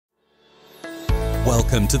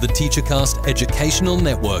Welcome to the TeacherCast Educational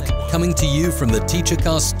Network, coming to you from the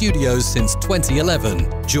TeacherCast studios since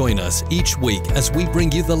 2011. Join us each week as we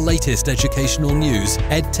bring you the latest educational news,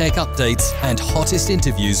 EdTech updates, and hottest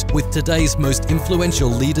interviews with today's most influential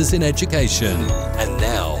leaders in education. And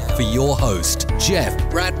now, for your host, Jeff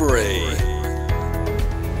Bradbury.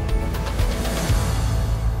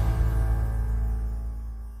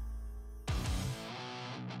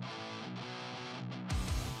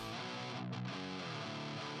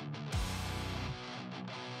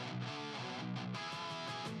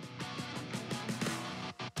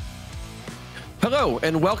 Hello,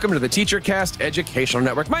 and welcome to the TeacherCast Educational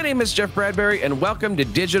Network. My name is Jeff Bradbury, and welcome to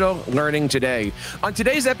Digital Learning Today. On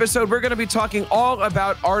today's episode, we're going to be talking all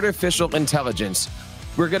about artificial intelligence.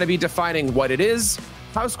 We're going to be defining what it is,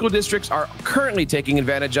 how school districts are currently taking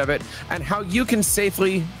advantage of it, and how you can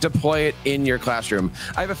safely deploy it in your classroom.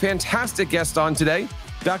 I have a fantastic guest on today,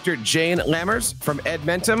 Dr. Jayne Lammers from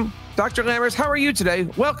Edmentum. Dr. Lammers, how are you today?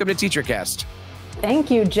 Welcome to TeacherCast.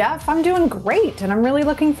 Thank you, Jeff. I'm doing great, and I'm really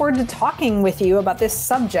looking forward to talking with you about this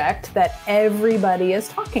subject that everybody is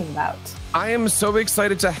talking about. I am so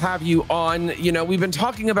excited to have you on. You know, we've been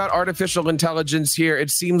talking about artificial intelligence here,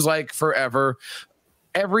 it seems like forever.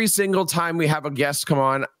 Every single time we have a guest come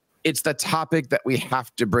on, it's the topic that we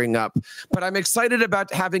have to bring up. But I'm excited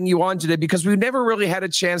about having you on today because we've never really had a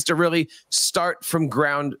chance to really start from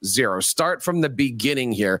ground zero, start from the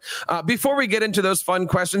beginning here. Before we get into those fun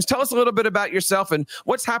questions, tell us a little bit about yourself and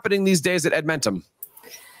what's happening these days at Edmentum.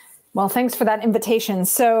 Well, thanks for that invitation.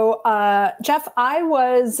 So, Jeff, I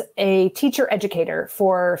was a teacher educator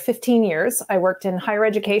for 15 years. I worked in higher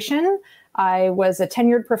education. I was a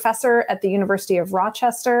tenured professor at the University of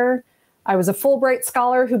Rochester. I was a Fulbright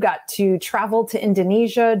scholar who got to travel to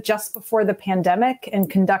Indonesia just before the pandemic and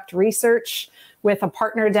conduct research with a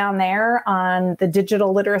partner down there on the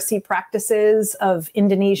digital literacy practices of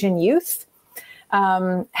Indonesian youth.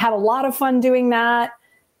 Had a lot of fun doing that,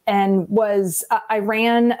 and I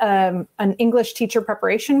ran an English teacher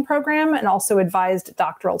preparation program and also advised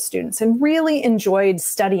doctoral students, and really enjoyed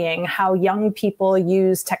studying how young people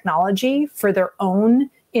use technology for their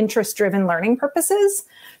own interest-driven learning purposes.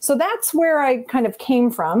 So that's where I kind of came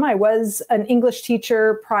from. I was an English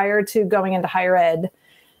teacher prior to going into higher ed.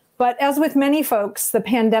 But as with many folks, the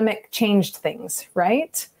pandemic changed things,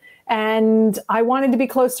 right? And I wanted to be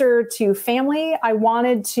closer to family. I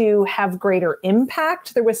wanted to have greater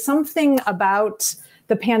impact. There was something about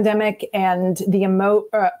the pandemic and the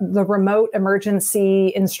remote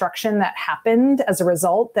emergency instruction that happened as a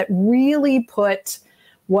result that really put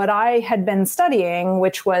what I had been studying,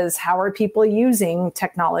 which was how are people using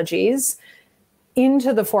technologies,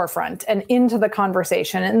 into the forefront and into the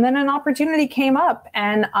conversation. And then an opportunity came up,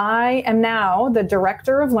 and I am now the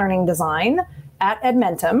Director of Learning Design at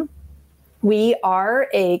Edmentum. We are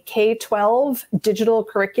a K-12 digital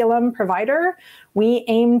curriculum provider. We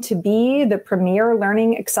aim to be the premier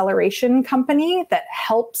learning acceleration company that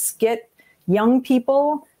helps get young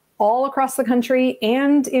people all across the country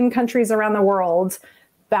and in countries around the world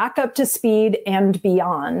back up to speed and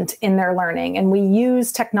beyond in their learning. And we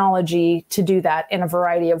use technology to do that in a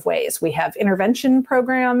variety of ways. We have intervention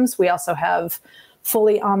programs. We also have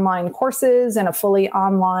fully online courses and a fully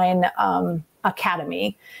online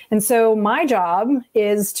academy. And so my job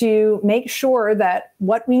is to make sure that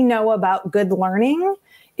what we know about good learning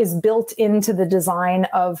is built into the design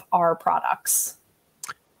of our products.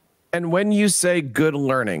 And when you say good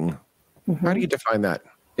learning, how do you define that,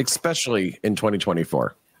 especially in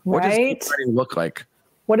 2024? What does good learning look like?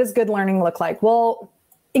 What does good learning look like? Well,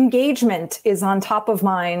 engagement is on top of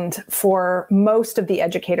mind for most of the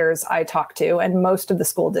educators I talk to and most of the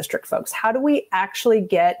school district folks. How do we actually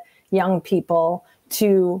get young people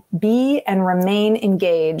to be and remain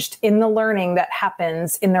engaged in the learning that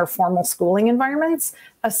happens in their formal schooling environments,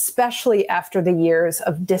 especially after the years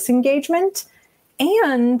of disengagement?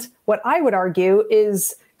 And what I would argue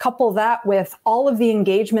is couple that with all of the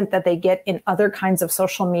engagement that they get in other kinds of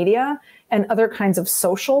social media and other kinds of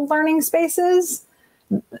social learning spaces.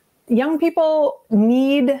 Young people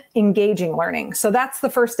need engaging learning. So that's the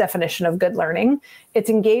first definition of good learning. It's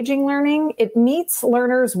engaging learning. It meets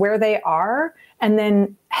learners where they are and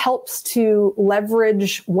then helps to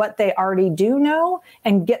leverage what they already do know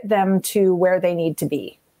and get them to where they need to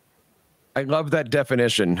be. I love that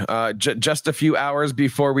definition. Just a few hours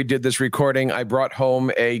before we did this recording, I brought home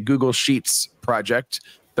a Google Sheets project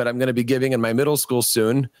that I'm going to be giving in my middle school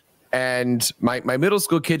soon. And my middle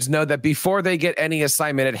school kids know that before they get any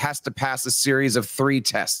assignment, it has to pass a series of 3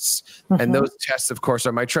 tests. And those tests, of course,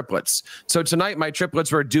 are my triplets. So tonight, my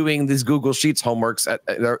triplets were doing these Google Sheets homeworks.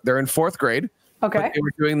 They're in 4th grade. Okay. But they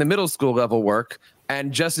were doing the middle school level work.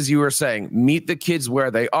 And just as you were saying, meet the kids where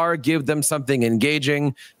they are, give them something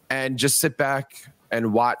engaging, and just sit back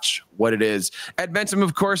and watch what it is. Edmentum,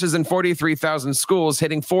 of course, is in 43,000 schools,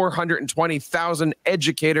 hitting 420,000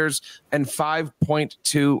 educators and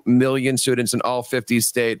 5.2 million students in all 50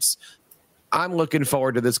 states. I'm looking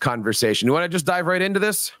forward to this conversation. You want to just dive right into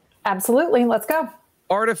this? Absolutely. Let's go.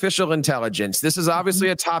 Artificial intelligence. This is obviously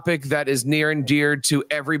a topic that is near and dear to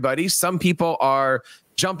everybody. Some people are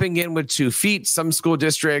jumping in with 2 feet. Some school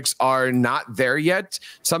districts are not there yet.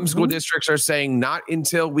 Some school districts are saying not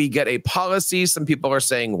until we get a policy. Some people are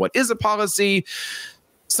saying, what is a policy?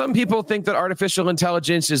 Some people think that artificial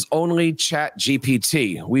intelligence is only Chat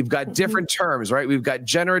GPT. We've got different terms, right? We've got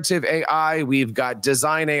generative AI, we've got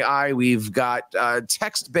design AI, we've got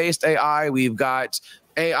text-based AI, we've got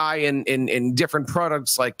AI in different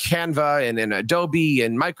products like Canva and Adobe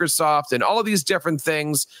and Microsoft and all of these different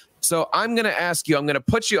things. So I'm going to ask you, I'm going to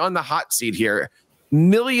put you on the hot seat here.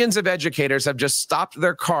 Millions of educators have just stopped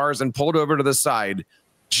their cars and pulled over to the side.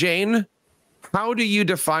 Jayne, how do you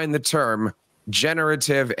define the term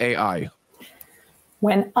generative AI?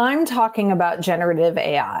 When I'm talking about generative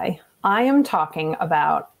AI, I am talking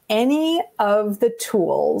about any of the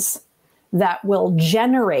tools that will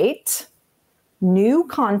generate new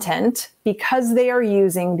content because they are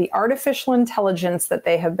using the artificial intelligence that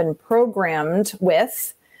they have been programmed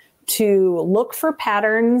with to look for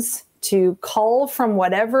patterns, to cull from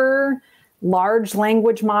whatever large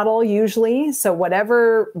language model usually, so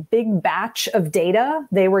whatever big batch of data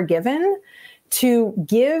they were given, to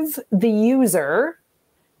give the user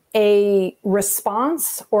a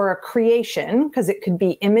response or a creation, because it could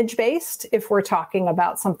be image-based if we're talking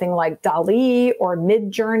about something like DALL-E or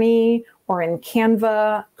Midjourney or in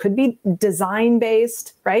Canva, could be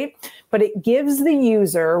design-based, right? But it gives the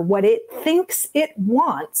user what it thinks it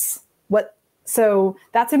wants. So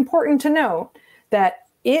that's important to note, that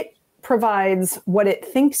it provides what it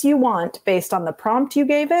thinks you want based on the prompt you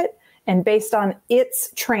gave it and based on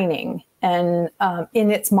its training and in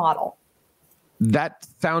its model. That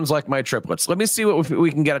sounds like my triplets. Let me see what we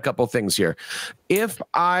can get a couple things here. If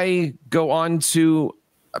I go on to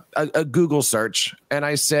a Google search and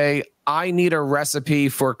I say, I need a recipe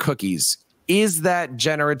for cookies, is that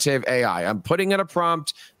generative AI? I'm putting in a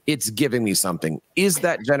prompt, it's giving me something. Is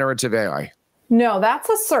that generative AI? No, that's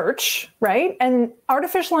a search, right? And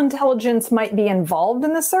artificial intelligence might be involved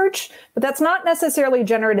in the search, but that's not necessarily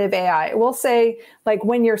generative AI. It will say, like,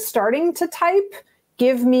 when you're starting to type,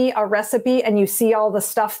 give me a recipe, and you see all the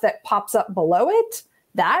stuff that pops up below it.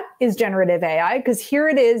 That is generative AI, because here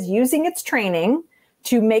it is using its training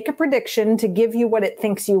to make a prediction to give you what it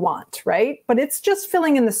thinks you want, right? But it's just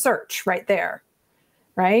filling in the search right there,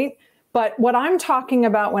 right? But what I'm talking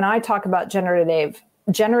about when I talk about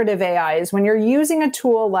generative AI is when you're using a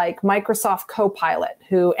tool like Microsoft Copilot,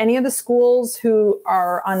 who any of the schools who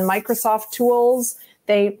are on Microsoft tools,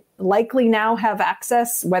 they likely now have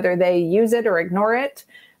access, whether they use it or ignore it,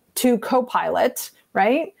 to Copilot,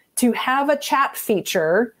 right? To have a chat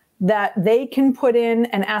feature that they can put in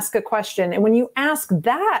and ask a question. And when you ask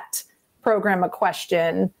that program a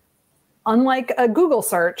question, unlike a Google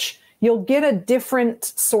search, you'll get a different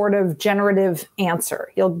sort of generative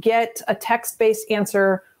answer. You'll get a text-based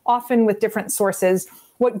answer, often with different sources.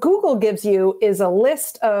 What Google gives you is a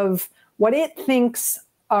list of what it thinks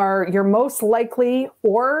are your most likely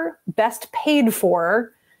or best paid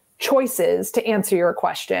for choices to answer your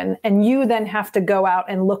question. And you then have to go out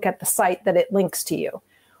and look at the site that it links to you.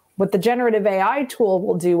 What the generative AI tool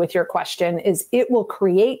will do with your question is it will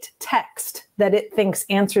create text that it thinks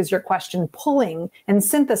answers your question, pulling and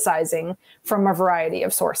synthesizing from a variety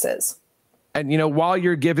of sources. And, you know, while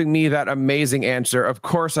you're giving me that amazing answer, of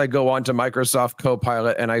course, I go on to Microsoft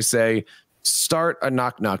Copilot and I say, start a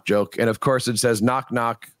knock knock joke. And of course, it says knock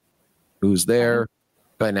knock. Who's there?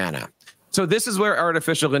 Banana. So this is where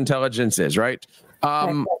artificial intelligence is, right?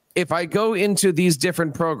 If I go into these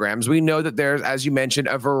different programs, we know that there's, as you mentioned,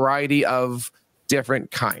 a variety of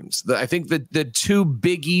different kinds. I think the 2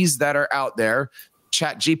 biggies that are out there,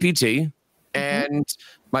 Chat GPT and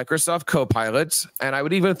Microsoft Copilot, and I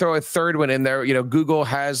would even throw a third one in there. You know, Google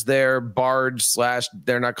has their Bard /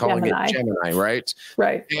 they're not calling it Gemini, right?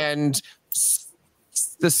 Right. And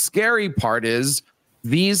the scary part is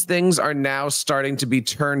these things are now starting to be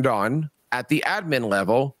turned on at the admin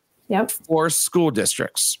level for school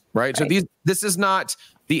districts, right? So this is not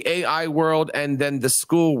the AI world and then the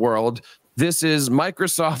school world. This is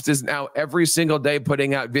Microsoft is now every single day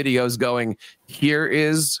putting out videos going, here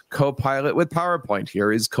is Copilot with PowerPoint.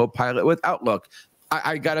 Here is Copilot with Outlook.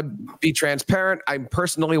 I got to be transparent. I'm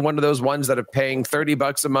personally one of those ones that are paying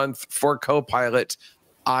 $30 a month for Copilot.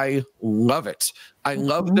 I love it. I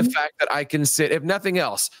love the fact that I can sit, if nothing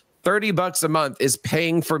else, $30 a month is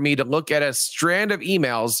paying for me to look at a strand of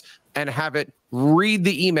emails and have it read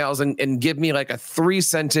the emails and give me like a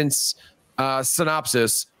 3-sentence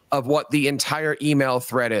synopsis of what the entire email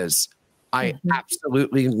thread is. I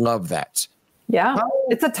absolutely love that. Yeah,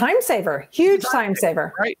 it's a time saver, huge time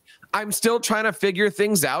saver. Right. I'm still trying to figure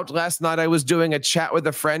things out. Last night I was doing a chat with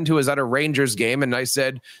a friend who was at a Rangers game, and I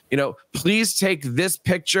said, you know, please take this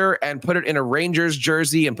picture and put it in a Rangers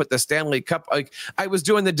jersey and put the Stanley Cup. Like, I was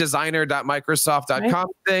doing the designer.microsoft.com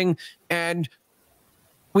thing, and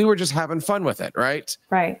we were just having fun with it, right?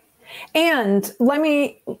 Right. And let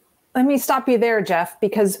me stop you there, Jeff,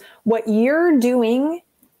 because what you're doing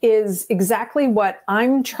is exactly what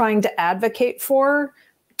I'm trying to advocate for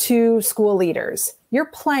to school leaders. You're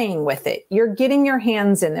playing with it. You're getting your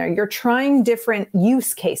hands in there. You're trying different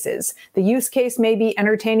use cases. The use case may be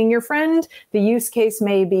entertaining your friend. The use case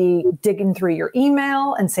may be digging through your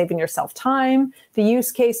email and saving yourself time. The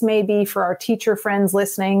use case may be, for our teacher friends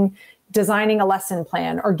listening, designing a lesson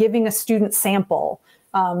plan or giving a student sample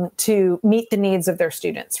to meet the needs of their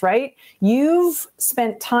students, right? You've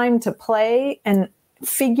spent time to play and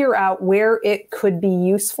figure out where it could be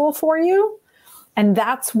useful for you. And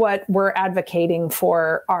that's what we're advocating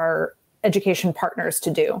for our education partners to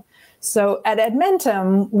do. So at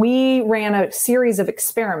Edmentum, we ran a series of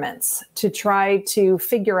experiments to try to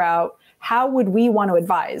figure out how would we want to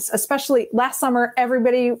advise. Especially last summer,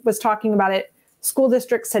 everybody was talking about it. School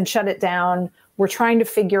districts had shut it down. We're trying to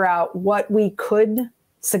figure out what we could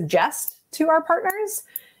suggest to our partners.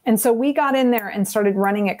 And so we got in there and started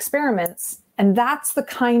running experiments. And that's the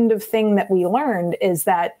kind of thing that we learned, is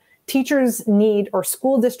that teachers need, or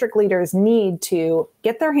school district leaders need, to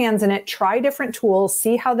get their hands in it, try different tools,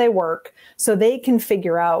 see how they work, so they can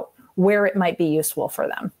figure out where it might be useful for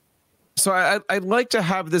them. So I'd like to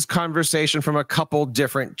have this conversation from a couple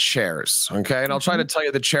different chairs, okay? And I'll try to tell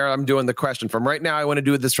you the chair I'm doing the question from. Right now, I want to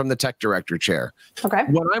do this from the tech director chair. Okay.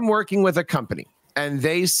 When I'm working with a company and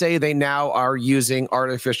they say they now are using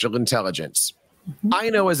artificial intelligence, I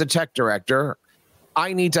know as a tech director,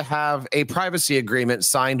 I need to have a privacy agreement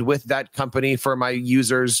signed with that company for my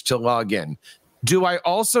users to log in. Do I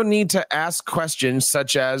also need to ask questions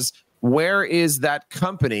such as, where is that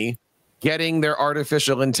company getting their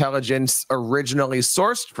artificial intelligence originally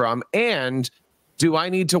sourced from? And do I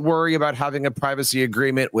need to worry about having a privacy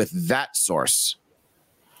agreement with that source?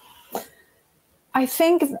 I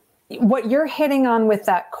think what you're hitting on with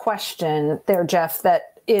that question there, Jeff, that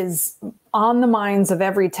is on the minds of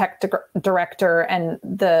every tech director and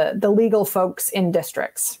the legal folks in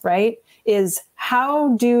districts, right, is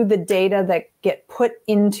how do the data that get put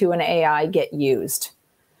into an AI get used?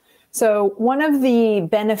 So one of the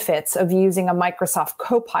benefits of using a Microsoft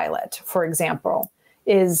Copilot, for example,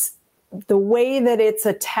 is the way that it's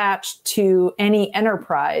attached to any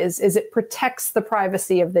enterprise is it protects the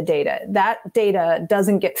privacy of the data. That data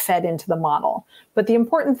doesn't get fed into the model. But the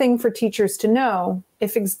important thing for teachers to know,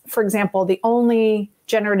 if, for example, the only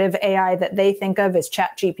generative AI that they think of is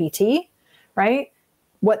ChatGPT, right?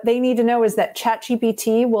 What they need to know is that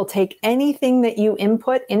ChatGPT will take anything that you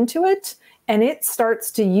input into it, and it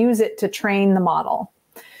starts to use it to train the model.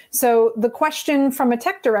 So the question from a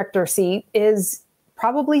tech director seat is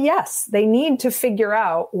probably yes. They need to figure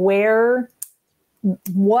out what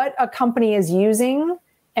a company is using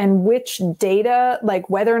and which data, like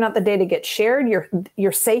whether or not the data gets shared.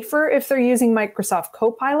 You're safer if they're using Microsoft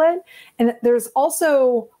Copilot. And there's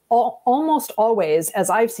also almost always, as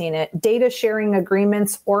I've seen it, data sharing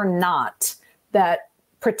agreements or not that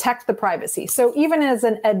protect the privacy. So even as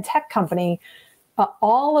an ed tech company,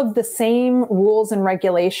 all of the same rules and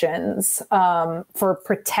regulations for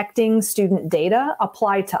protecting student data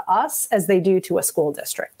apply to us as they do to a school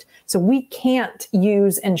district. So we can't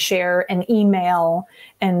use and share and email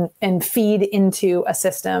and feed into a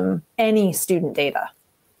system any student data.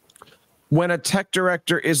 When a tech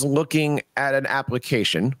director is looking at an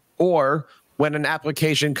application, or when an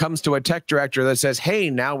application comes to a tech director that says,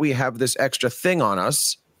 hey, now we have this extra thing on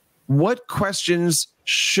us, what questions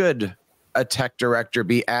should a tech director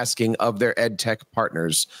be asking of their ed tech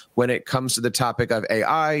partners when it comes to the topic of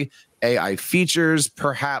AI features?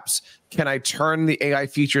 Perhaps, can I turn the AI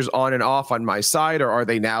features on and off on my side, or are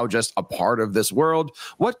they now just a part of this world?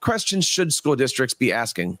 What questions should school districts be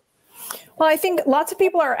asking? Well, I think lots of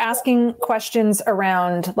people are asking questions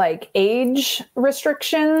around like age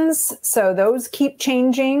restrictions. So those keep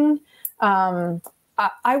changing.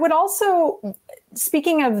 I would also,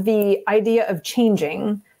 speaking of the idea of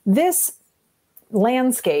changing, this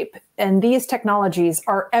landscape and these technologies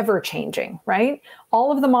are ever changing, right?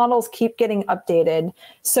 All of the models keep getting updated.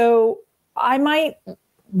 So I might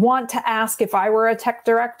want to ask, if I were a tech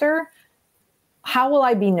director, how will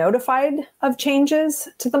I be notified of changes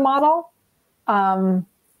to the model?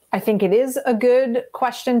 I think it is a good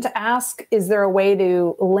question to ask. Is there a way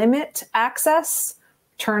to limit access,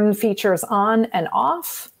 turn features on and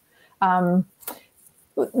off? The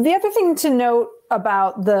other thing to note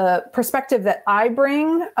about the perspective that I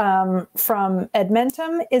bring from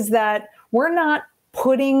Edmentum is that we're not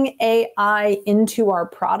putting AI into our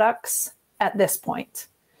products at this point.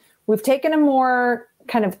 We've taken a more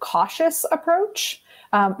kind of cautious approach.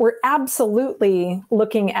 We're absolutely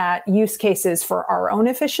looking at use cases for our own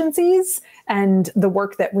efficiencies and the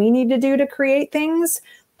work that we need to do to create things.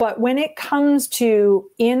 But when it comes to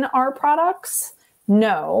in our products,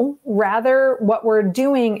 no, rather what we're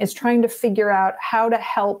doing is trying to figure out how to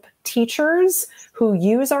help teachers who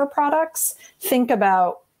use our products think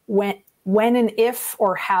about when and if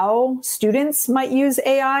or how students might use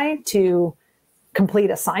AI to complete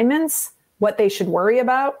assignments, what they should worry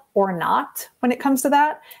about or not when it comes to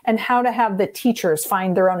that, and how to have the teachers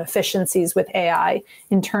find their own efficiencies with AI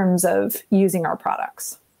in terms of using our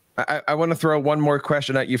products. I want to throw one more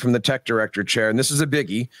question at you from the tech director chair, and this is a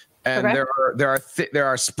biggie. And okay. there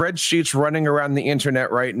are spreadsheets running around the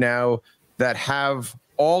internet right now that have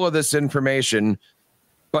all of this information,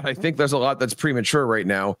 but I think there's a lot that's premature right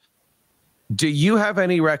now. Do you have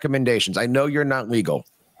any recommendations? I know you're not legal,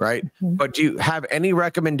 right? Mm-hmm. But do you have any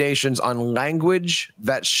recommendations on language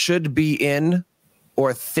that should be in,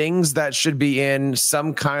 or things that should be in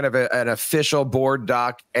some kind of an official board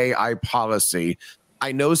doc AI policy?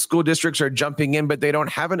 I know school districts are jumping in, but they don't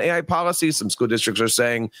have an AI policy. Some school districts are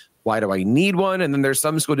saying, why do I need one? And then there's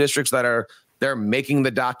some school districts that they're making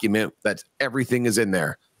the document that everything is in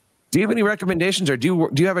there. Do you have any recommendations, or do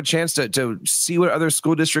you have a chance to see what other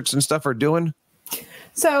school districts and stuff are doing?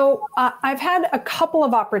 So I've had a couple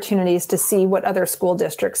of opportunities to see what other school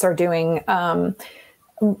districts are doing.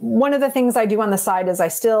 One of the things I do on the side is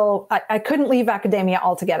I couldn't leave academia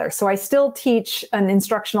altogether. So I still teach an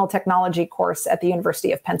instructional technology course at the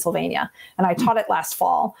University of Pennsylvania, and I taught it last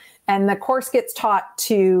fall. And the course gets taught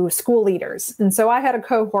to school leaders. And so I had a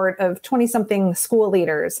cohort of 20-something school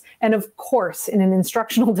leaders. And of course, in an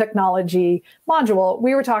instructional technology module,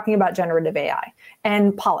 we were talking about generative AI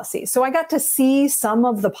and policy. So I got to see some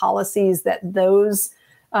of the policies that those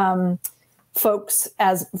folks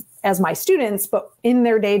as my students, but in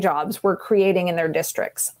their day jobs, were creating in their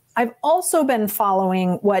districts. I've also been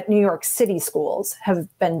following what New York City schools have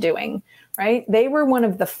been doing, right? They were one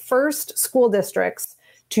of the first school districts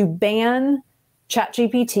to ban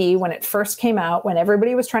ChatGPT when it first came out, when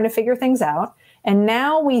everybody was trying to figure things out. And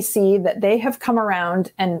now we see that they have come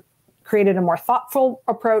around and created a more thoughtful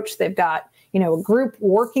approach. They've got, a group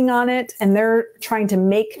working on it, and they're trying to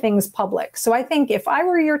make things public. So I think if I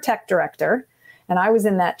were your tech director and I was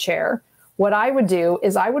in that chair, what I would do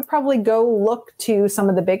is I would probably go look to some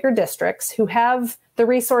of the bigger districts who have the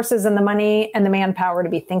resources and the money and the manpower to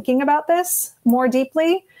be thinking about this more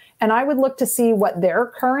deeply. And I would look to see what their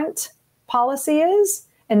current policy is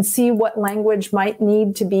and see what language might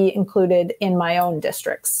need to be included in my own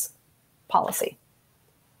district's policy.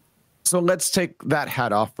 So let's take that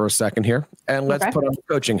hat off for a second here, and let's put on the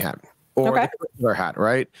coaching hat or the curricular hat,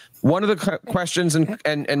 right? One of the questions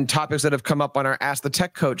and topics that have come up on our Ask the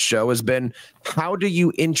Tech Coach show has been, how do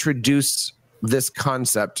you introduce this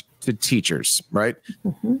concept to teachers, right?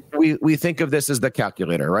 Mm-hmm. We think of this as the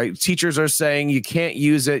calculator, right? Teachers are saying you can't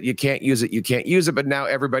use it, you can't use it, you can't use it, but now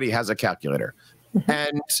everybody has a calculator. Mm-hmm.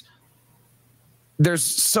 And there's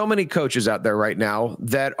so many coaches out there right now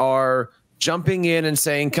that are jumping in and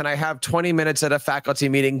saying, can I have 20 minutes at a faculty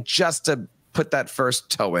meeting just to put that first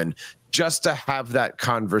toe in, just to have that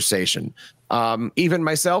conversation? Even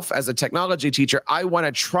myself as a technology teacher, I want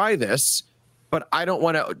to try this, but I don't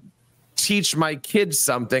want to teach my kids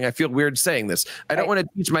something. I feel weird saying this. I don't want to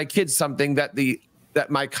teach my kids something that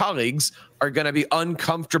my colleagues are going to be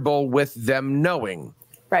uncomfortable with them knowing.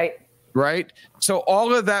 Right. So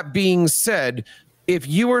all of that being said, if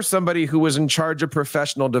you were somebody who was in charge of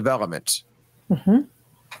professional development, mm-hmm.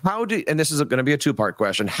 And this is going to be a two-part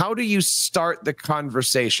question, how do you start the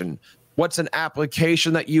conversation? What's an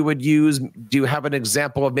application that you would use? Do you have an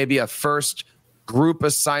example of maybe a first group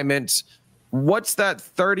assignment? What's that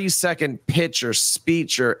 30-second pitch or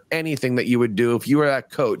speech or anything that you would do if you were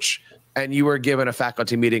that coach and you were given a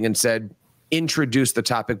faculty meeting and said, introduce the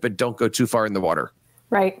topic, but don't go too far in the water?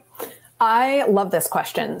 Right. I love this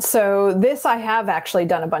question. So this I have actually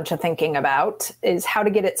done a bunch of thinking about, is how to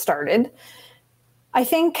get it started. I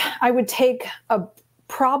think I would take a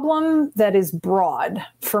problem that is broad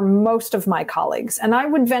for most of my colleagues, and I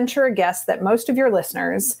would venture a guess that most of your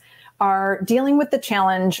listeners are dealing with the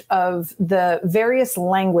challenge of the various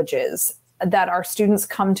languages that our students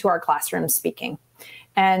come to our classrooms speaking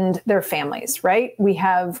and their families, right? We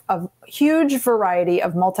have a huge variety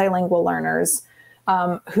of multilingual learners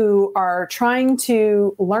who are trying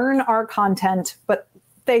to learn our content, but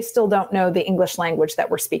they still don't know the English language that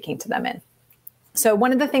we're speaking to them in. So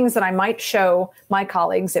one of the things that I might show my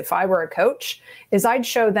colleagues if I were a coach is I'd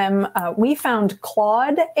show them, we found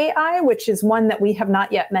Claude AI, which is one that we have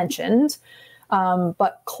not yet mentioned,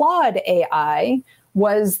 but Claude AI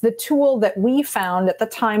was the tool that we found at the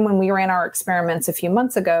time when we ran our experiments a few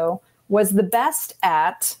months ago was the best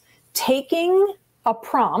at taking a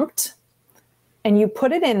prompt and you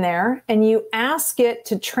put it in there and you ask it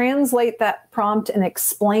to translate that prompt and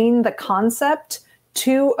explain the concept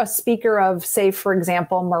to a speaker of, say, for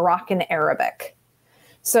example, Moroccan Arabic.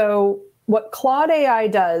 So what Claude AI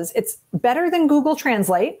does, it's better than Google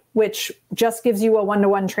Translate, which just gives you a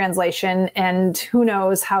one-to-one translation and who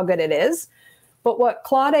knows how good it is. But what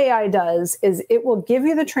Claude AI does is it will give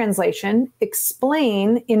you the translation,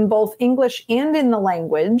 explain in both English and in the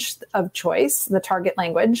language of choice, the target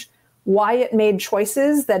language, why it made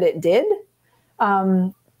choices that it did,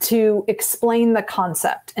 to explain the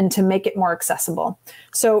concept and to make it more accessible.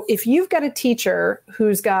 So if you've got a teacher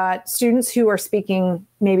who's got students who are speaking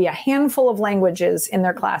maybe a handful of languages in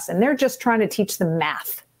their class and they're just trying to teach them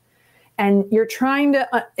math, and you're trying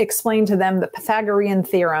to explain to them the Pythagorean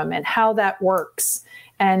theorem and how that works,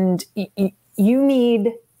 and you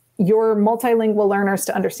need your multilingual learners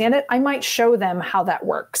to understand it, I might show them how that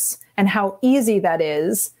works and how easy that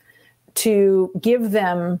is to give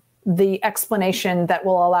them the explanation that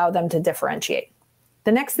will allow them to differentiate.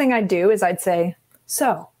 The next thing I'd do is I'd say,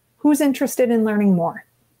 so who's interested in learning more?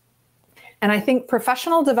 And I think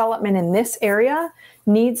professional development in this area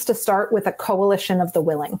needs to start with a coalition of the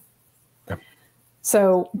willing. Yep.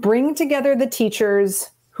 So bring together the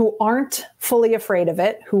teachers who aren't fully afraid of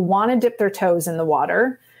it, who want to dip their toes in the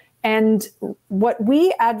water. And what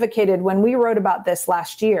we advocated when we wrote about this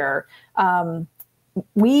last year,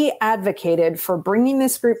 we advocated for bringing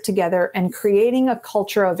this group together and creating a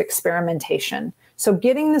culture of experimentation. So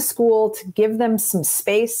getting the school to give them some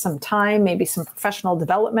space, some time, maybe some professional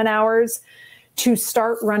development hours to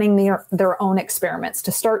start running their own experiments,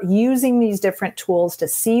 to start using these different tools to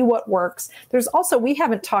see what works. There's also, we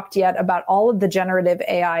haven't talked yet about all of the generative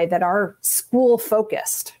AI that are school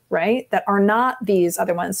focused, right? That are not these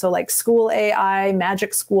other ones. So like School AI,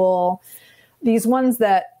 Magic School, these ones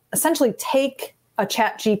that essentially take a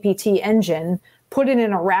ChatGPT engine, put it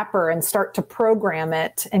in a wrapper and start to program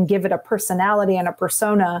it and give it a personality and a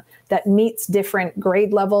persona that meets different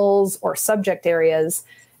grade levels or subject areas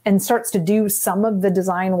and starts to do some of the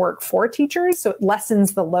design work for teachers. So it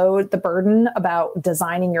lessens the load, the burden about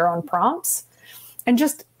designing your own prompts. And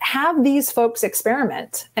just have these folks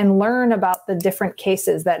experiment and learn about the different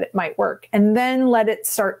cases that it might work, and then let it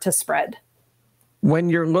start to spread. When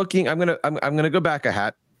you're looking, I'm gonna go back a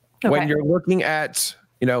hat. Okay. When you're looking at,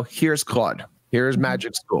 here's Claude, here's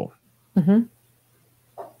Magic School. Mm-hmm.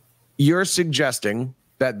 You're suggesting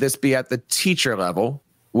that this be at the teacher level,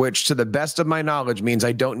 which to the best of my knowledge means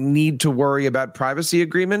I don't need to worry about privacy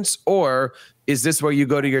agreements? Or is this where you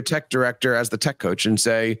go to your tech director as the tech coach and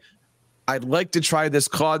say, I'd like to try this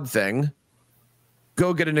Claude thing,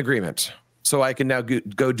 go get an agreement so I can now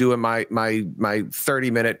go do my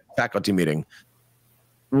 30-minute faculty meeting?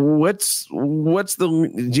 What's the,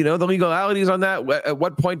 do you know the legalities on that? At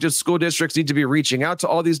what point does school districts need to be reaching out to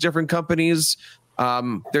all these different companies?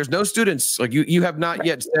 There's no students, like you have not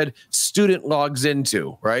yet said student logs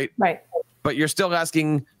into, right? Right. But you're still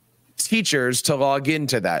asking teachers to log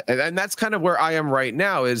into that. And that's kind of where I am right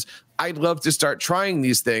now is I'd love to start trying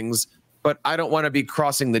these things, but I don't want to be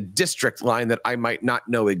crossing the district line that I might not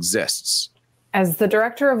know exists. As the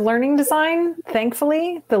director of learning design,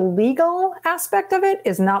 thankfully, the legal aspect of it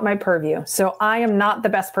is not my purview. So I am not the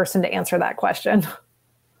best person to answer that question.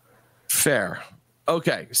 Fair.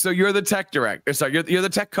 Okay, so you're the tech director. So you're the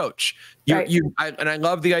tech coach. Right. And I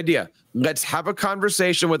love the idea. Let's have a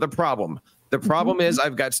conversation with a problem. The problem is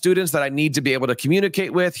I've got students that I need to be able to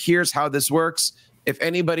communicate with. Here's how this works. If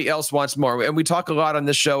anybody else wants more, and we talk a lot on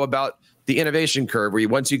this show about the innovation curve, where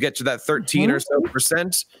once you get to that 13 or so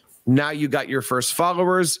percent, now you got your first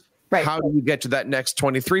followers. Right. How do you get to that next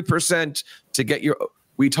 23% to get your,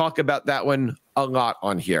 we talk about that one a lot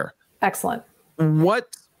on here. Excellent.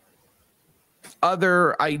 What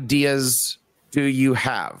other ideas do you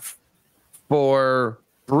have for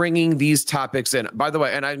bringing these topics in. By the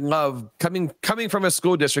way, and I love coming from a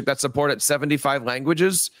school district that supported 75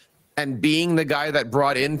 languages and being the guy that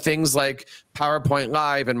brought in things like PowerPoint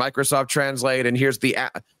Live and Microsoft Translate, and here's the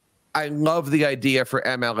app. I love the idea for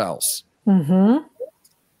MLLs. Mm-hmm.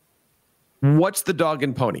 What's the dog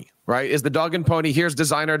and pony, right? Is the dog and pony, here's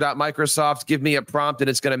designer.microsoft, give me a prompt and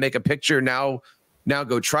it's going to make a picture. Now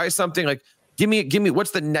go try something. Like, give me,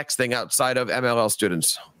 what's the next thing outside of MLL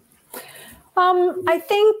students? I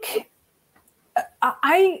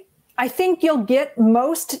think you'll get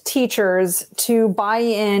most teachers to buy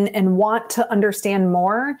in and want to understand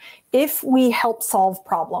more if we help solve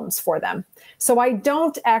problems for them. So I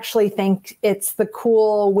don't actually think it's the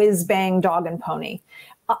cool whiz bang dog and pony.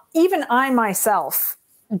 Even I myself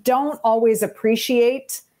don't always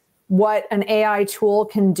appreciate what an AI tool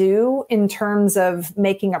can do in terms of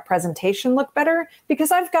making a presentation look better, because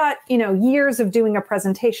I've got, years of doing a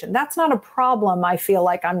presentation. That's not a problem I feel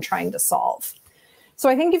like I'm trying to solve. So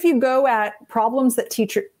I think if you go at problems that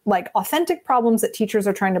authentic problems that teachers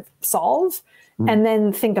are trying to solve, and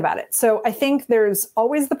then think about it. So I think there's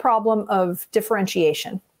always the problem of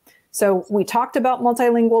differentiation. So we talked about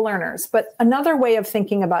multilingual learners, but another way of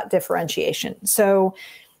thinking about differentiation. So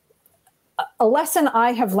a lesson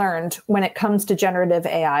I have learned when it comes to generative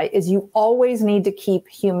AI is you always need to keep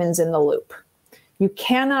humans in the loop. You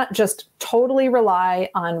cannot just totally rely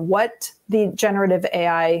on what the generative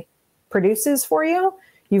AI produces for you.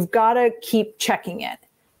 You've got to keep checking it.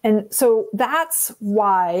 And so that's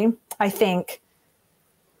why I think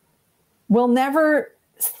we'll never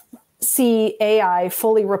see AI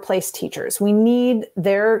fully replace teachers. We need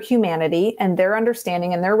their humanity and their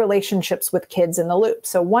understanding and their relationships with kids in the loop.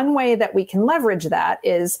 So one way that we can leverage that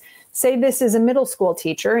is, say this is a middle school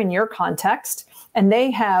teacher in your context, and they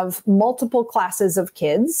have multiple classes of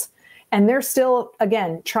kids, and they're still,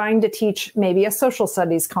 again, trying to teach maybe a social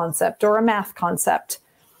studies concept or a math concept,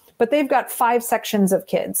 but they've got 5 sections of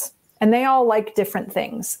kids. And they all like different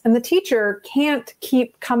things. And the teacher can't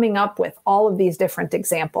keep coming up with all of these different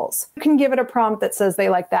examples. You can give it a prompt that says they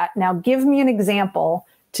like that. Now give me an example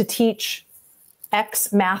to teach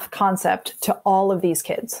X math concept to all of these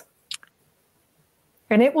kids.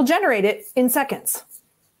 And it will generate it in seconds.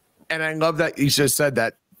 And I love that you just said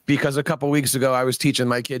that, because a couple of weeks ago, I was teaching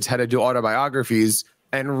my kids how to do autobiographies.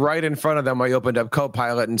 And right in front of them, I opened up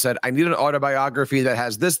Copilot and said, I need an autobiography that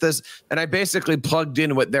has this. And I basically plugged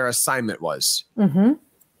in what their assignment was. Mm-hmm.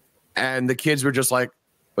 And the kids were just like,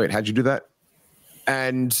 wait, how'd you do that?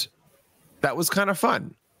 And that was kind of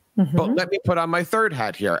fun. Mm-hmm. But let me put on my third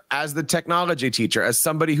hat here. As the technology teacher, as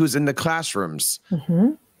somebody who's in the classrooms, mm-hmm.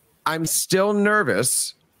 I'm still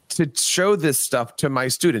nervous to show this stuff to my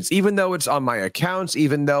students, even though it's on my accounts,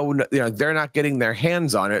 even though they're not getting their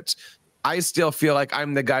hands on it. I still feel like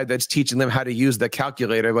I'm the guy that's teaching them how to use the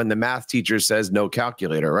calculator when the math teacher says no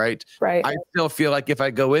calculator, right? Right. I still feel like if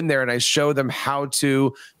I go in there and I show them how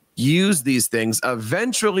to use these things,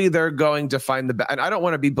 eventually they're going to find and I don't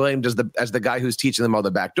want to be blamed as the guy who's teaching them all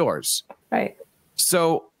the back doors. Right.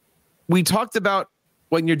 So we talked about,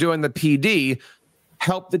 when you're doing the PD,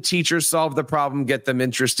 help the teachers solve the problem, get them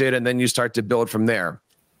interested, and then you start to build from there.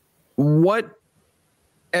 What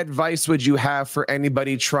advice would you have for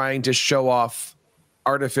anybody trying to show off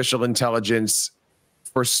artificial intelligence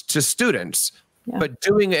to students, but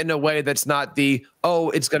doing it in a way that's not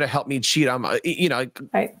it's going to help me cheat on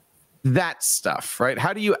right. That stuff, right?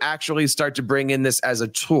 How do you actually start to bring in this as a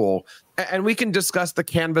tool? And we can discuss the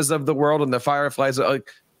Canvas of the world and the Fireflies,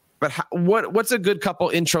 but what's a good couple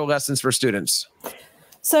intro lessons for students?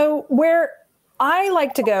 So where I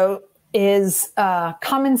like to go is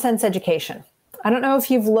common sense education. I don't know if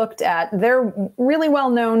you've looked at, they're really well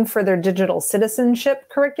known for their digital citizenship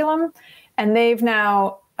curriculum, and they've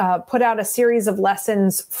now put out a series of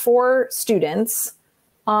lessons for students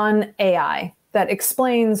on AI that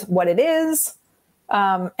explains what it is,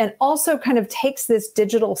 and also kind of takes this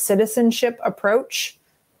digital citizenship approach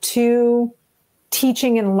to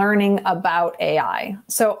teaching and learning about AI.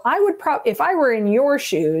 So I would if I were in your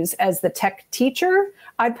shoes as the tech teacher,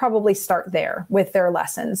 I'd probably start there with their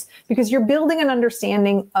lessons, because you're building an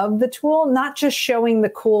understanding of the tool, not just showing the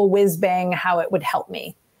cool whiz bang how it would help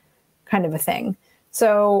me kind of a thing.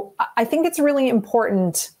 So I think it's really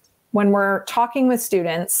important when we're talking with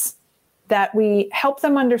students that we help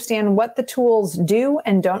them understand what the tools do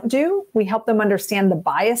and don't do. We help them understand the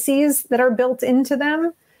biases that are built into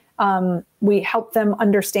them. We help them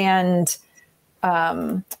understand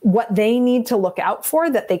what they need to look out for,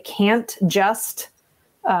 that they can't just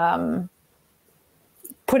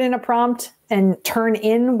put in a prompt and turn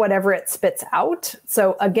in whatever it spits out.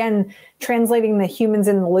 So again, translating the humans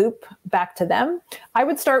in the loop back to them. I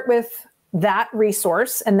would start with that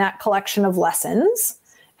resource and that collection of lessons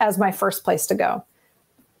as my first place to go.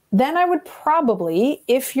 Then I would probably,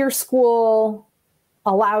 if your school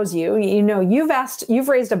allows you, you've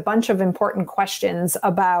raised a bunch of important questions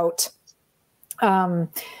about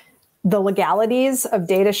the legalities of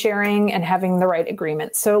data sharing and having the right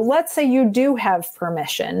agreement. So let's say you do have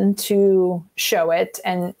permission to show it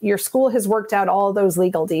and your school has worked out all those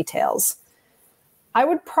legal details. I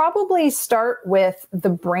would probably start with the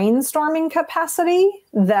brainstorming capacity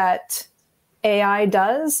that AI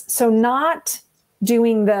does. So not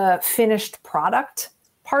doing the finished product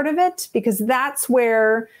part of it, because that's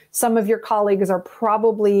where some of your colleagues are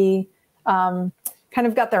probably kind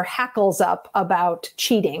of got their hackles up about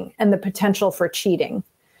cheating and the potential for cheating.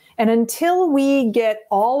 And until we get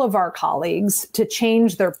all of our colleagues to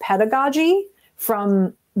change their pedagogy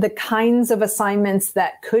from the kinds of assignments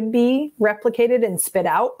that could be replicated and spit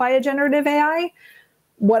out by a generative AI,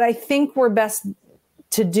 what I think we're best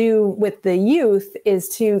to do with the youth is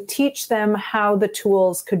to teach them how the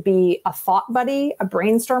tools could be a thought buddy, a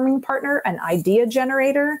brainstorming partner, an idea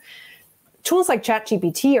generator. Tools like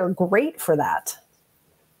ChatGPT are great for that.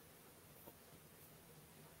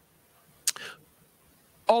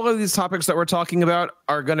 All of these topics that we're talking about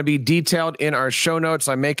are going to be detailed in our show notes.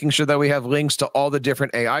 I'm making sure that we have links to all the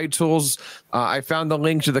different AI tools. I found the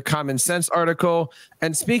link to the Common Sense article.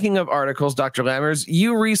 And speaking of articles, Dr. Lammers,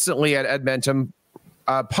 you recently at Edmentum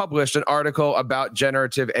published an article about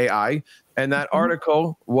generative AI. And that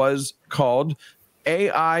article was called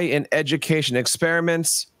AI in Education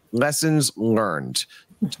Experiments, Lessons Learned.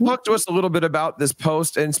 Talk to us a little bit about this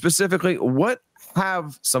post and specifically what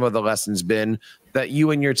have some of the lessons been that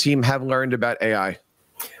you and your team have learned about AI?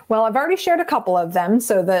 Well, I've already shared a couple of them.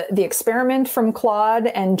 So the experiment from Claude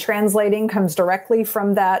and translating comes directly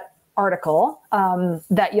from that article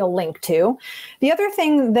that you'll link to. The other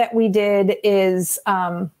thing that we did is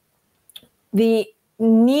the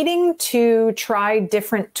needing to try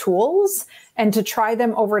different tools and to try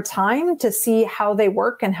them over time to see how they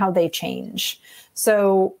work and how they change.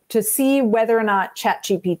 So to see whether or not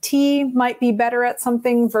ChatGPT might be better at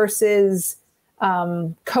something versus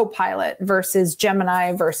Copilot versus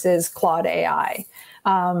Gemini versus Claude AI.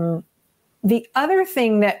 The other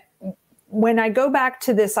thing that when I go back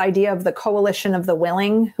to this idea of the coalition of the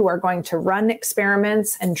willing who are going to run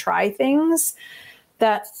experiments and try things,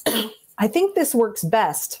 that I think this works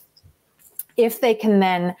best if they can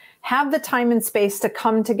then have the time and space to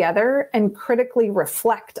come together and critically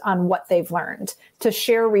reflect on what they've learned, to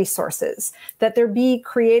share resources, that there be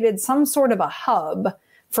created some sort of a hub.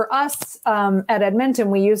 For us at Edmentum,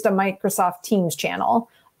 we used a Microsoft Teams channel,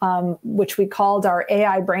 which we called our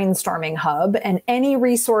AI brainstorming hub, and any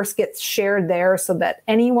resource gets shared there so that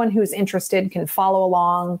anyone who's interested can follow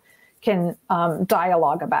along, can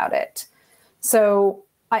dialogue about it. So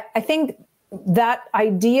I think that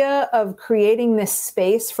idea of creating this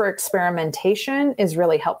space for experimentation is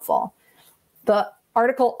really helpful. The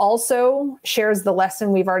article also shares the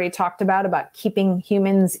lesson we've already talked about keeping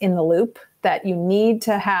humans in the loop, that you need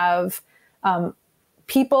to have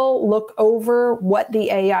people look over what the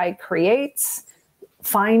AI creates,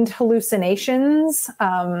 find hallucinations,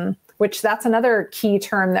 which that's another key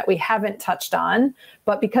term that we haven't touched on.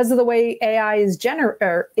 But because of the way AI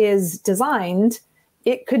is designed,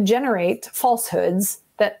 it could generate falsehoods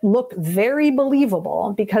that look very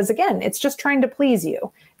believable because, again, it's just trying to please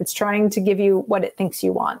you. It's trying to give you what it thinks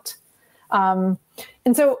you want. And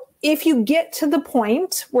so if you get to the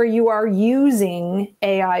point where you are using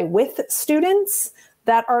AI with students,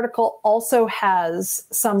 that article also has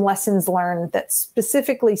some lessons learned that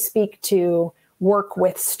specifically speak to work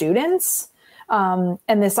with students. And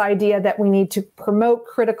this idea that we need to promote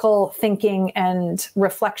critical thinking and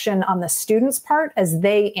reflection on the students' part as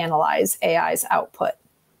they analyze AI's output.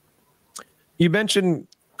 You mentioned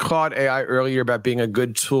Claude AI earlier about being a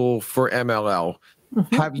good tool for MLL.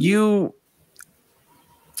 Have you,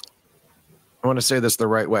 I want to say this the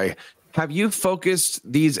right way, have you focused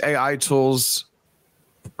these AI tools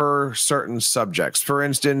for certain subjects? For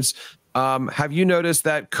instance, have you noticed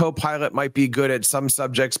that Copilot might be good at some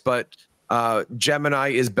subjects, but Gemini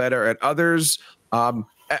is better at others?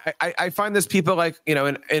 I find there's people like, you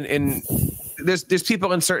know, there's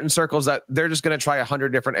people in certain circles that they're just going to try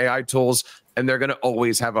 100 different AI tools and they're going to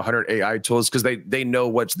always have 100 AI tools because they know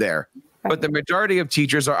what's there. Right. But the majority of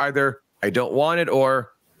teachers are either, I don't want it,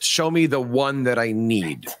 or show me the one that I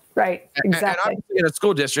need. Right. Exactly. And in a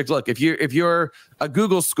school district, look, if you're a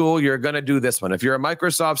Google school, you're going to do this one. If you're a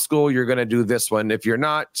Microsoft school, you're going to do this one. If you're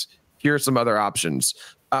not, here's some other options.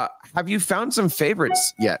 Have you found some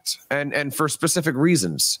favorites yet, and for specific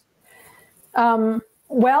reasons?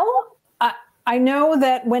 Well, I know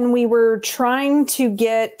that when we were trying to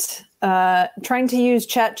use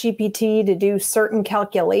ChatGPT to do certain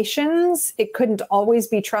calculations, it couldn't always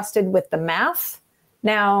be trusted with the math.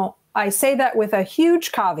 Now, I say that with a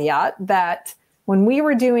huge caveat that when we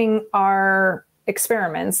were doing our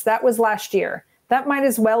experiments, that was last year. That might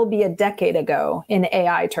as well be a decade ago in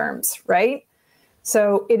AI terms, right?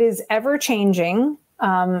 So it is ever changing.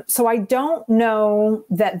 So I don't know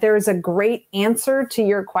that there's a great answer to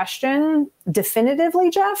your question definitively,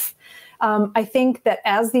 Jeff. I think that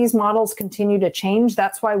as these models continue to change,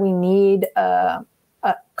 that's why we need a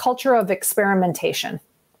culture of experimentation.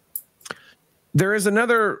 There is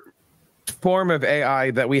another form of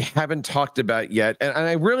AI that we haven't talked about yet, and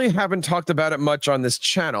I really haven't talked about it much on this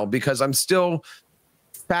channel because I'm still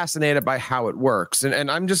fascinated by how it works. And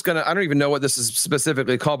I'm just gonna, I don't even know what this is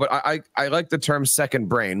specifically called, but I like the term second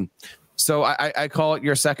brain. So I call it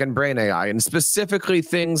your second brain AI, and specifically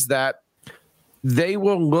things that they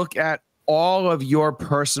will look at all of your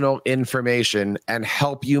personal information and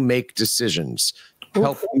help you make decisions,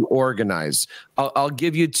 help you organize. I'll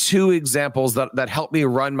give you two examples that help me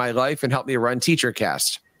run my life and help me run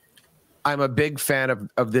TeacherCast. I'm a big fan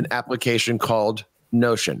of the application called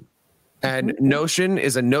Notion. And Notion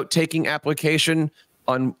is a note-taking application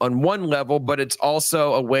on one level, but it's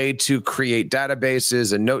also a way to create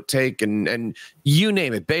databases and note take and you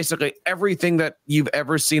name it. Basically, everything that you've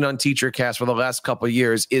ever seen on TeacherCast for the last couple of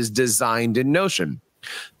years is designed in Notion.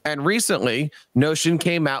 And recently, Notion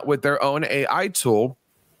came out with their own AI tool,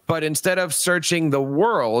 but instead of searching the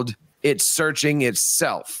world, it's searching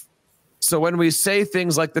itself. So when we say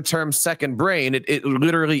things like the term second brain, it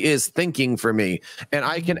literally is thinking for me. And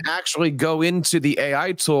I can actually go into the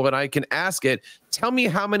AI tool and I can ask it, tell me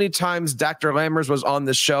how many times Dr. Lammers was on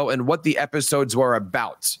the show and what the episodes were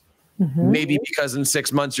about. Maybe because in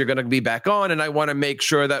 6 months you're going to be back on and I want to make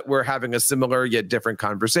sure that we're having a similar yet different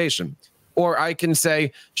conversation. Or I can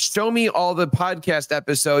say, show me all the podcast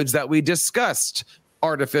episodes that we discussed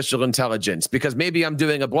artificial intelligence, because maybe I'm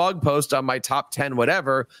doing a blog post on my top 10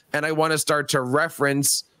 whatever, and I want to start to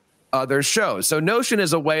reference other shows. So Notion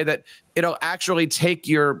is a way that it'll actually take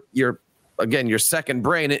your second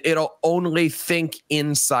brain, and it'll only think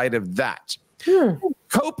inside of that.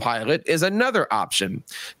 Copilot is another option.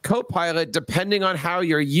 Copilot, depending on how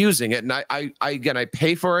you're using it, and I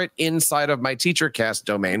pay for it inside of my TeacherCast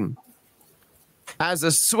domain, has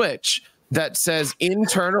a switch that says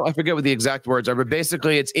internal, I forget what the exact words are, but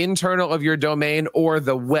basically it's internal of your domain or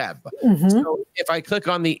the web. So if I click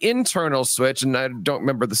on the internal switch, and I don't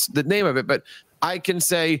remember the name of it, but I can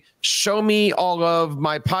say, show me all of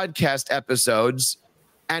my podcast episodes,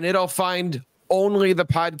 and it'll find only the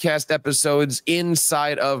podcast episodes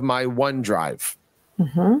inside of my OneDrive.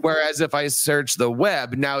 Whereas if I search the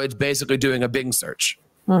web, now it's basically doing a Bing search.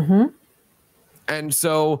 And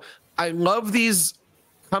so I love these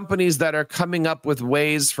companies that are coming up with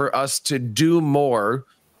ways for us to do more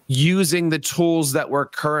using the tools that we're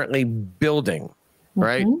currently building,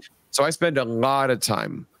 right? So I spend a lot of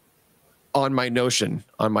time on my Notion,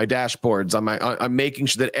 on my dashboards, I'm making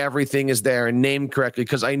sure that everything is there and named correctly,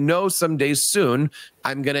 because I know someday soon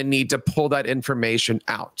I'm going to need to pull that information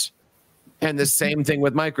out. And the same thing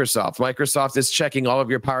with Microsoft. Microsoft is checking all of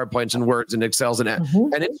your PowerPoints and Words and Excels and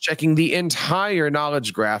it's checking the entire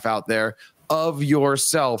knowledge graph out there of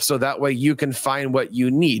yourself, so that way you can find what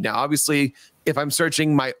you need. Now, obviously, if I'm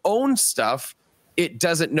searching my own stuff, it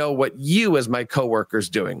doesn't know what you as my coworker's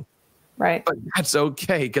doing. Right. But that's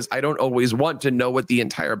okay, because I don't always want to know what the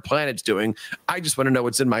entire planet's doing. I just want to know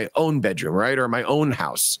what's in my own bedroom, right? Or my own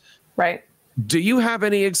house. Right. Do you have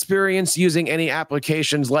any experience using any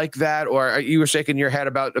applications like that? Or you were shaking your head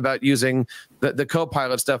about using the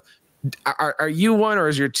Copilot stuff. Are you one, or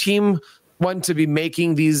is your team one to be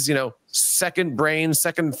making these, second brain,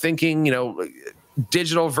 second thinking,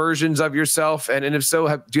 digital versions of yourself? And if so,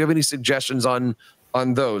 do you have any suggestions on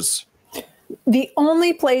those? The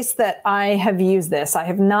only place that I have used this, I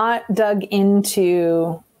have not dug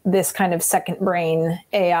into this kind of second brain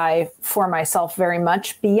AI for myself very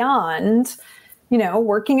much beyond,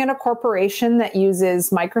 working in a corporation that uses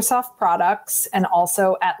Microsoft products and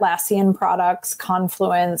also Atlassian products,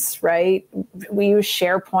 Confluence, right? We use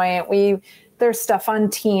SharePoint. There's stuff on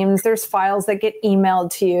Teams. There's files that get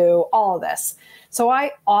emailed to you, all of this. So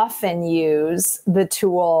I often use the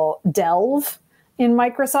tool Delve in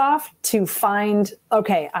Microsoft to find,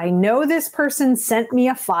 okay, I know this person sent me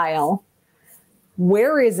a file.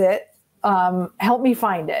 Where is it? Help me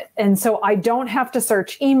find it. And so I don't have to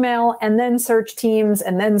search email and then search Teams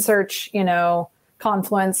and then search,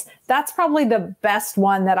 Confluence. That's probably the best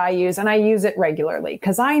one that I use. And I use it regularly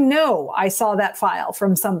because I know I saw that file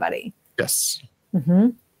from somebody. Yes.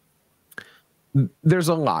 There's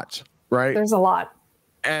a lot, right? There's a lot.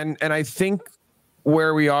 And I think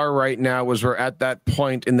where we are right now is we're at that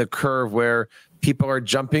point in the curve where people are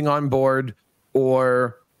jumping on board,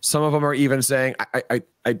 or some of them are even saying, I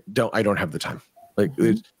don't have the time. Like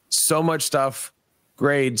there's so much stuff,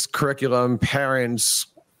 grades, curriculum, parents,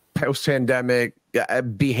 post-pandemic,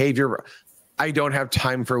 behavior. I don't have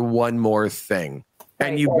time for one more thing.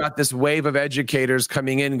 And you've got this wave of educators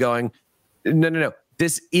coming in going, no,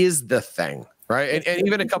 this is the thing, right? And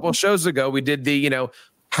even a couple of shows ago, we did the,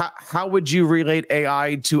 how would you relate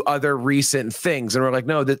AI to other recent things? And we're like,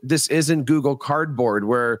 no, this isn't Google Cardboard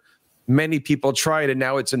where many people tried and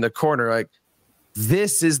now it's in the corner. Like,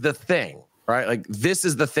 this is the thing, right? Like, this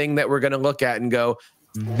is the thing that we're going to look at and go,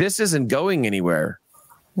 this isn't going anywhere.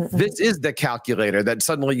 This is the calculator that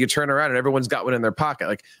suddenly you turn around and everyone's got one in their pocket.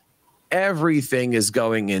 Like, everything is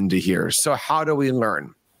going into here. So how do we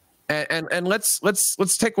learn? And let's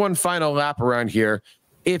take one final lap around here.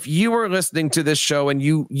 If you were listening to this show and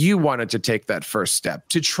you wanted to take that first step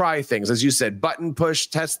to try things, as you said, button push,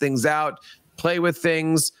 test things out, play with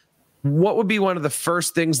things, what would be one of the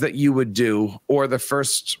first things that you would do, or the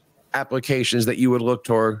first applications that you would look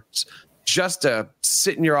towards just to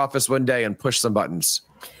sit in your office one day and push some buttons?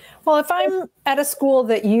 Well, if I'm at a school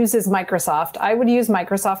that uses Microsoft, I would use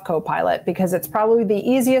Microsoft Copilot because it's probably the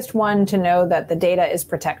easiest one to know that the data is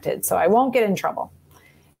protected, so I won't get in trouble.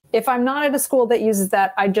 If I'm not at a school that uses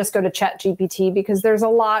that, I'd just go to ChatGPT because there's a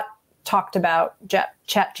lot talked about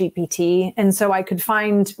ChatGPT, and so I could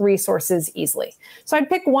find resources easily. So I'd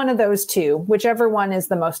pick one of those two, whichever one is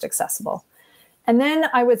the most accessible. And then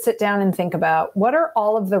I would sit down and think about what are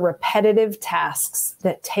all of the repetitive tasks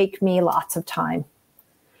that take me lots of time?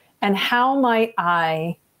 And how might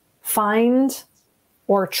I find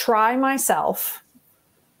or try myself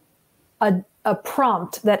a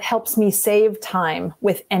prompt that helps me save time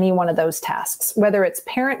with any one of those tasks, whether it's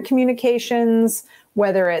parent communications,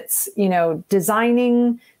 whether it's,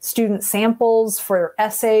 designing student samples for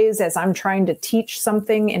essays as I'm trying to teach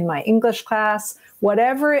something in my English class,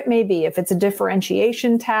 whatever it may be. If it's a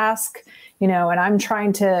differentiation task, and I'm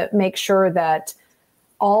trying to make sure that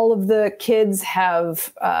all of the kids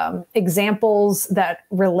have examples that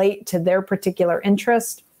relate to their particular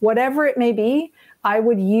interest, whatever it may be, I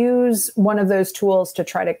would use one of those tools to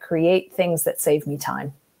try to create things that save me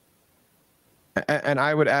time. And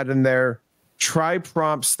I would add in there, try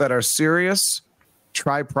prompts that are serious,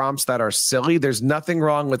 try prompts that are silly. There's nothing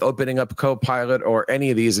wrong with opening up Copilot or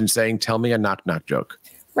any of these and saying, tell me a knock-knock joke.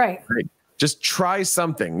 Right. Just try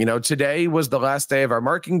something. Today was the last day of our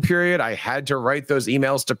marking period. I had to write those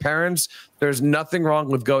emails to parents. There's nothing wrong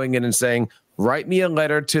with going in and saying, write me a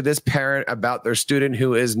letter to this parent about their student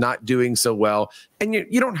who is not doing so well. And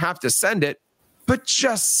you don't have to send it, but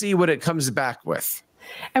just see what it comes back with.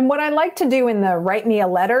 And what I like to do in the write me a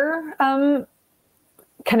letter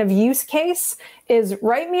kind of use case is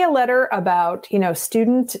write me a letter about,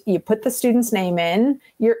 student, you put the student's name in,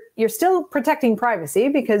 you're still protecting privacy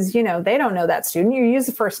because, they don't know that student. You use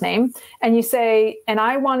the first name and you say, and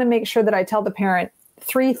I want to make sure that I tell the parent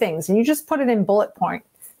 3 things, and you just put it in bullet point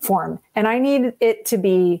form. And I need it to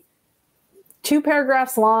be 2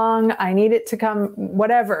 paragraphs long. I need it to come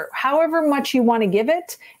whatever, however much you want to give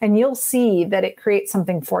it, and you'll see that it creates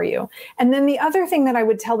something for you. And then the other thing that I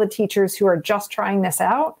would tell the teachers who are just trying this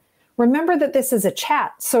out, remember that this is a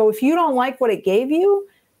chat. So if you don't like what it gave you,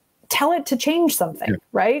 tell it to change something,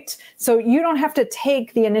 right? So you don't have to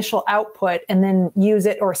take the initial output and then use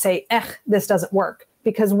it or say, this doesn't work.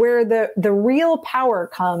 Because where the real power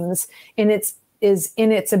comes is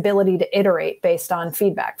in its ability to iterate based on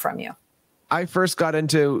feedback from you. I first got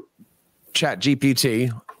into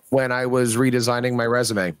ChatGPT when I was redesigning my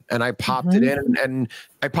resume, and I popped it in and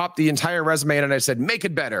I popped the entire resume in and I said, make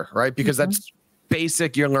it better, right? Because that's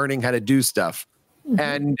basic. You're learning how to do stuff.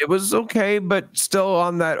 And it was okay, but still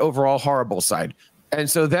on that overall horrible side. And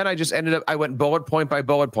so then I just I went bullet point by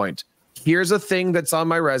bullet point. Here's a thing that's on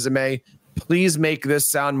my resume. Please make this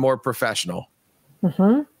sound more professional.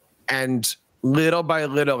 And little by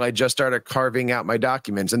little, I just started carving out my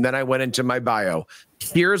documents. And then I went into my bio.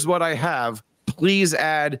 Here's what I have. Please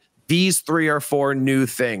add these 3 or 4 new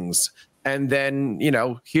things. And then,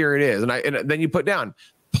 here it is. And then you put down,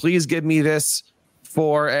 please give me this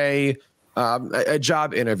for a a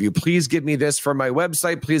job interview. Please give me this for my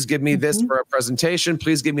website. Please give me this for a presentation.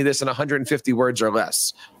 Please give me this in 150 words or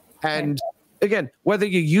less. And again, whether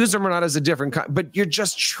you use them or not is a different but you're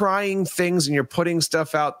just trying things and you're putting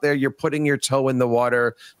stuff out there. You're putting your toe in the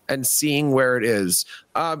water and seeing where it is.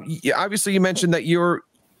 Obviously, you mentioned that your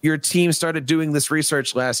team started doing this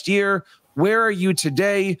research last year. Where are you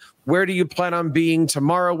today? Where do you plan on being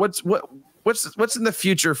tomorrow? What's in the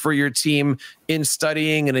future for your team in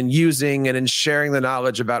studying and in using and in sharing the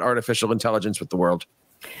knowledge about artificial intelligence with the world?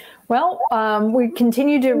 Well, we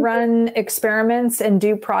continue to run experiments and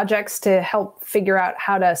do projects to help figure out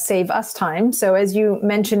how to save us time. So as you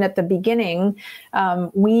mentioned at the beginning,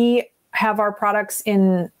 we have our products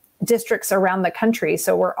in districts around the country.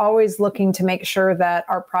 So we're always looking to make sure that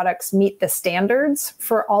our products meet the standards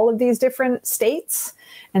for all of these different states.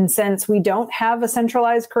 And since we don't have a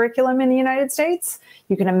centralized curriculum in the United States,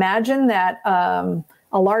 you can imagine that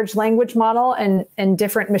a large language model and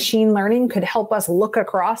different machine learning could help us look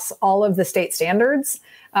across all of the state standards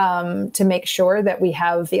to make sure that we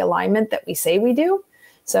have the alignment that we say we do.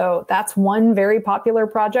 So that's one very popular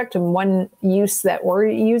project and one use that we're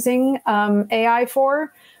using AI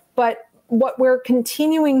for. But what we're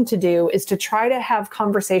continuing to do is to try to have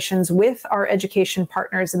conversations with our education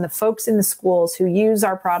partners and the folks in the schools who use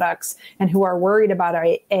our products and who are worried about our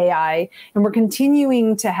AI. And we're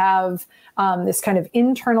continuing to have this kind of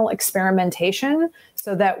internal experimentation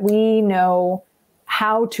so that we know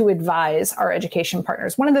how to advise our education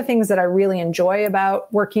partners. One of the things that I really enjoy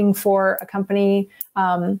about working for a company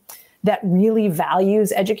that really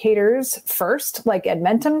values educators first, like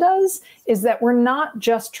Edmentum does, is that we're not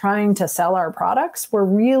just trying to sell our products. We're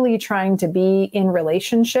really trying to be in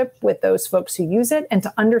relationship with those folks who use it and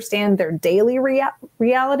to understand their daily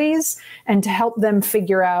realities and to help them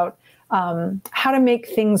figure out how to make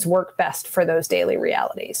things work best for those daily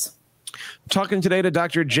realities. Talking today to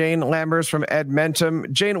Dr. Jayne Lammers from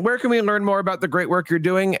Edmentum. Jayne, where can we learn more about the great work you're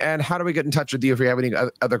doing, and how do we get in touch with you if we have any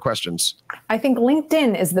other questions? I think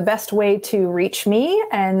LinkedIn is the best way to reach me,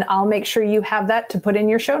 and I'll make sure you have that to put in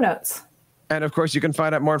your show notes. And of course, you can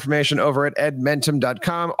find out more information over at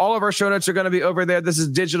edmentum.com. All of our show notes are going to be over there. This is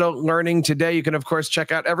Digital Learning Today. You can, of course,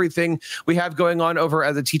 check out everything we have going on over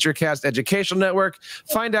at the TeacherCast Educational Network.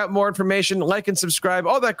 Find out more information, like and subscribe,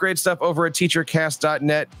 all that great stuff over at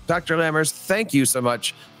teachercast.net. Dr. Lammers, thank you so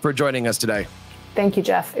much for joining us today. Thank you,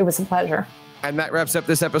 Jeff. It was a pleasure. And that wraps up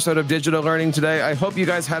this episode of Digital Learning Today. I hope you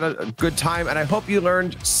guys had a good time, and I hope you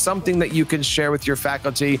learned something that you can share with your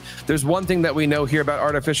faculty. There's one thing that we know here about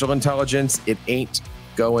artificial intelligence: it ain't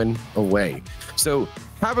going away. So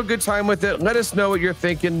have a good time with it. Let us know what you're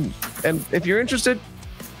thinking. And if you're interested,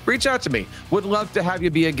 reach out to me. Would love to have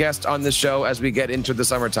you be a guest on the show as we get into the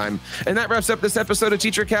summertime. And that wraps up this episode of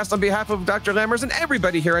TeacherCast. On behalf of Dr. Lammers and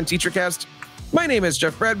everybody here on TeacherCast, my name is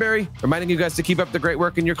Jeff Bradbury, reminding you guys to keep up the great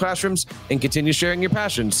work in your classrooms and continue sharing your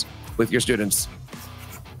passions with your students.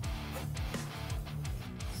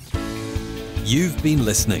 You've been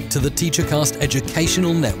listening to the TeacherCast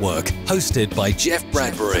Educational Network, hosted by Jeff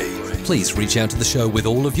Bradbury. Please reach out to the show with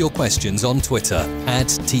all of your questions on Twitter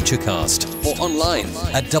 @TeacherCast or online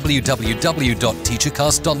at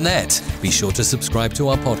www.teachercast.net. Be sure to subscribe to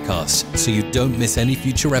our podcast so you don't miss any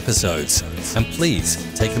future episodes. And please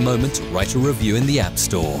take a moment to write a review in the App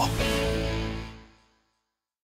Store.